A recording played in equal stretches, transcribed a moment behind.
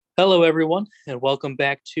Hello, everyone, and welcome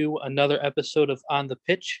back to another episode of On the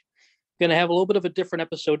Pitch. Going to have a little bit of a different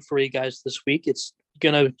episode for you guys this week. It's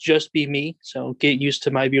going to just be me, so get used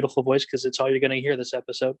to my beautiful voice because it's all you're going to hear this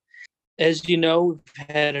episode. As you know, we've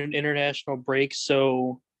had an international break,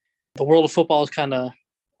 so the world of football is kind of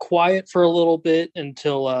quiet for a little bit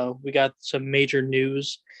until we got some major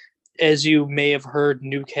news. As you may have heard,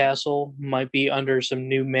 Newcastle might be under some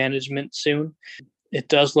new management soon. It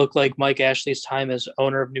does look like Mike Ashley's time as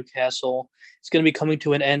owner of Newcastle is going to be coming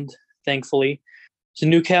to an end, thankfully. So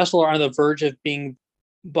Newcastle are on the verge of being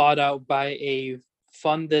bought out by a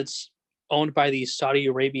fund that's owned by the Saudi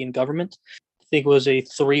Arabian government. I think it was a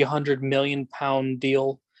 300 million pound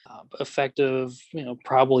deal, effective,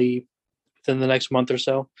 probably within the next month or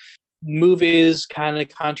so. Move is kind of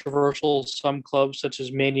controversial. Some clubs, such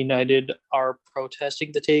as Man United, are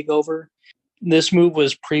protesting the takeover. This move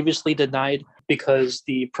was previously denied because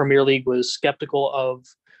the Premier League was skeptical of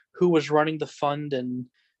who was running the fund and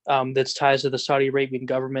that's ties to the Saudi Arabian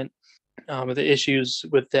government. The issues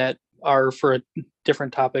with that are for a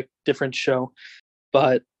different topic, different show.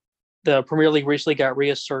 But the Premier League recently got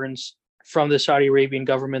reassurance from the Saudi Arabian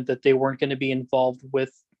government that they weren't going to be involved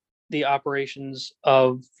with the operations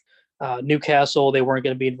of Newcastle. They weren't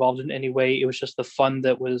going to be involved in any way. It was just the fund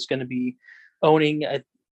that was going to be owning, I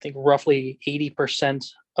think, roughly 80%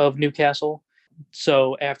 of Newcastle.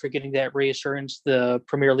 So after getting that reassurance, the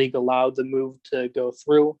Premier League allowed the move to go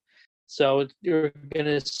through. So you're going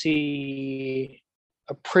to see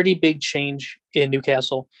a pretty big change in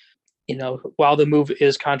Newcastle. While the move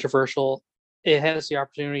is controversial, it has the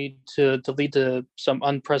opportunity to lead to some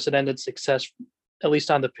unprecedented success, at least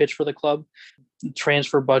on the pitch for the club.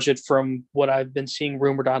 Transfer budget, from what I've been seeing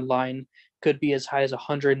rumored online, could be as high as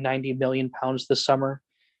 190 million pounds this summer.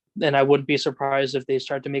 And I wouldn't be surprised if they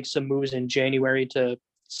start to make some moves in January to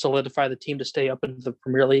solidify the team to stay up in the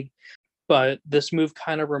Premier League. But this move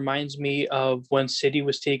kind of reminds me of when City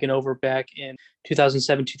was taken over back in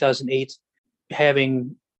 2007, 2008,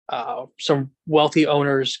 having some wealthy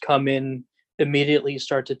owners come in, immediately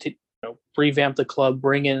start to revamp the club,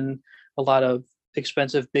 bring in a lot of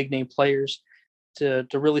expensive big name players to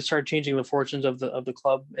really start changing the fortunes of the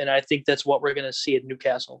club. And I think that's what we're going to see at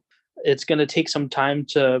Newcastle. It's going to take some time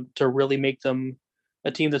to really make them a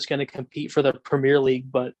team that's going to compete for the Premier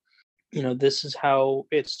League. But, this is how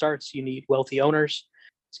it starts. You need wealthy owners.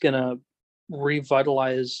 It's going to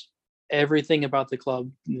revitalize everything about the club,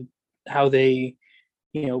 how they,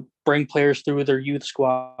 bring players through their youth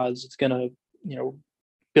squads. It's going to,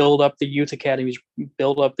 build up the youth academies,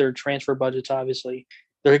 build up their transfer budgets. Obviously,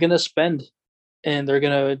 they're going to spend, and they're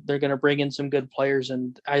going to bring in some good players.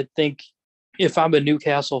 And I think, if I'm a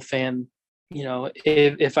Newcastle fan,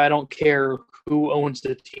 if I don't care who owns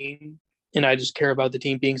the team and I just care about the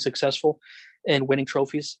team being successful and winning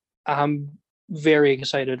trophies, I'm very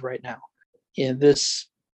excited right now. Yeah, this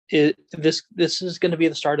is going to be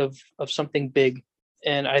the start of something big.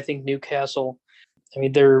 And I think Newcastle,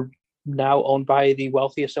 they're now owned by the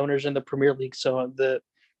wealthiest owners in the Premier League. So the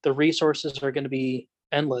resources are going to be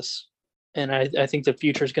endless. And I think the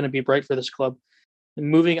future is going to be bright for this club.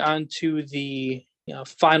 Moving on to the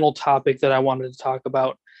final topic that I wanted to talk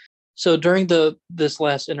about. So during this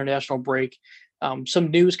last international break, some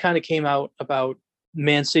news kind of came out about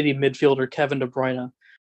Man City midfielder Kevin De Bruyne.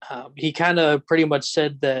 He kind of pretty much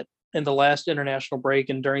said that in the last international break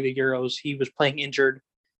and during the Euros, he was playing injured,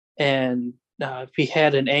 and he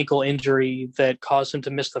had an ankle injury that caused him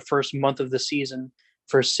to miss the first month of the season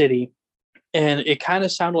for City. And it kind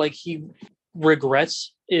of sounded like he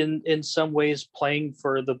regrets in some ways playing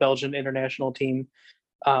for the Belgian international team,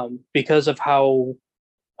 because of how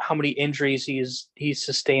many injuries he's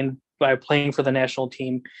sustained by playing for the national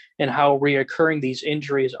team, and how reoccurring these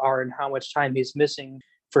injuries are, and how much time he's missing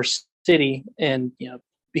for City. And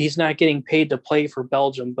he's not getting paid to play for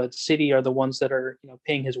Belgium, but City are the ones that are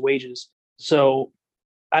paying his wages. So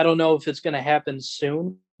I don't know if it's going to happen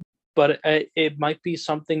soon, but it might be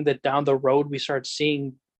something that down the road we start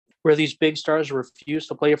seeing, where these big stars refuse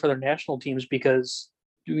to play for their national teams because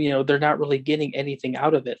they're not really getting anything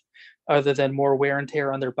out of it other than more wear and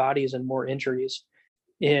tear on their bodies and more injuries.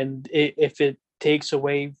 And if it takes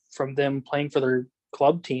away from them playing for their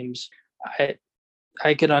club teams,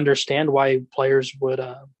 I can understand why players would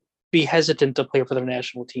be hesitant to play for their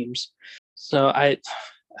national teams. So I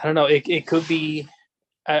don't know. It could be.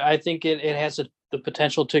 I think it has the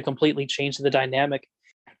potential to completely change the dynamic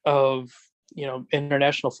of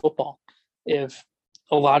international football. If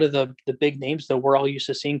a lot of the big names that we're all used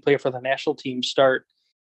to seeing play for the national team start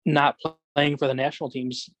not playing for the national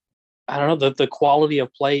teams, I don't know, the quality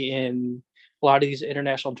of play in a lot of these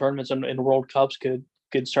international tournaments and World Cups could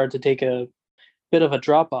could start to take a bit of a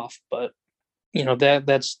drop off. But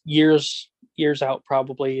that's years out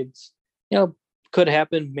probably. It's could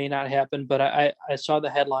happen, may not happen. But I saw the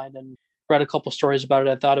headline and read a couple stories about it.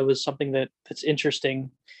 I thought it was something that's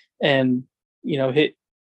interesting, and De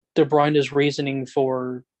Bruyne's reasoning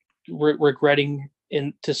for regretting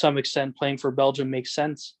to some extent playing for Belgium makes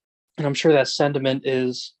sense, and I'm sure that sentiment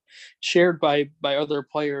is shared by other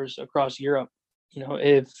players across Europe.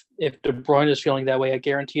 If De Bruyne is feeling that way, I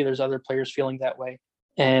guarantee there's other players feeling that way,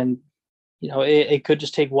 and it could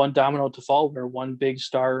just take one domino to fall where one big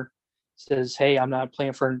star says, "Hey, I'm not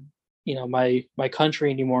playing for my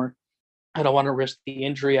country anymore. I don't want to risk the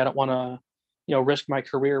injury. I don't want to risk my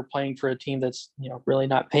career playing for a team that's really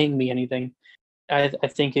not paying me anything." I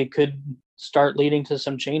think it could start leading to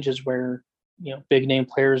some changes where big name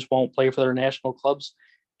players won't play for their national clubs,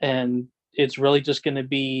 and it's really just going to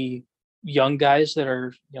be young guys that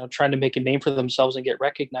are trying to make a name for themselves and get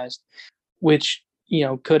recognized, which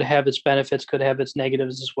could have its benefits, could have its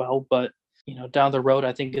negatives as well. But down the road,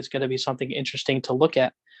 I think it's going to be something interesting to look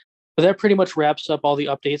at. But that pretty much wraps up all the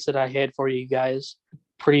updates that I had for you guys.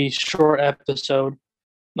 Pretty short episode.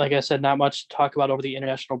 Like I said, not much to talk about over the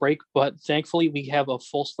international break, but thankfully we have a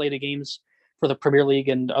full slate of games for the Premier League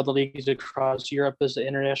and other leagues across Europe as the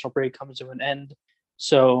international break comes to an end.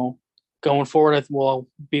 So going forward, I think we'll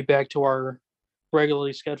be back to our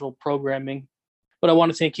regularly scheduled programming. But I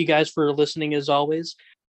want to thank you guys for listening as always.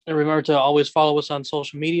 And remember to always follow us on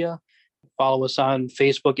social media. Follow us on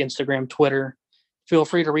Facebook, Instagram, Twitter. Feel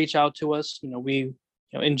free to reach out to us. We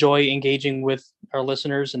enjoy engaging with our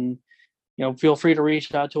listeners, and feel free to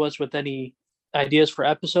reach out to us with any ideas for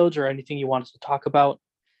episodes or anything you want us to talk about.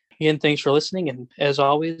 Again, thanks for listening, and as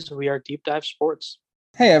always, we are Deep Dive Sports.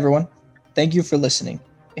 Hey everyone, thank you for listening.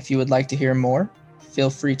 If you would like to hear more, feel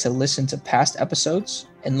free to listen to past episodes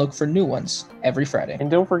and look for new ones every Friday.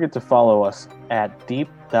 And don't forget to follow us at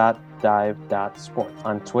deep.dive.sports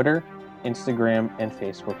on Twitter, Instagram, and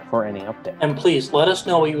Facebook for any updates. And please let us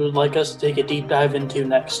know what you would like us to take a deep dive into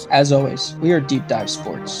next. As always, we are Deep Dive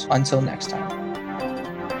Sports. Until next time.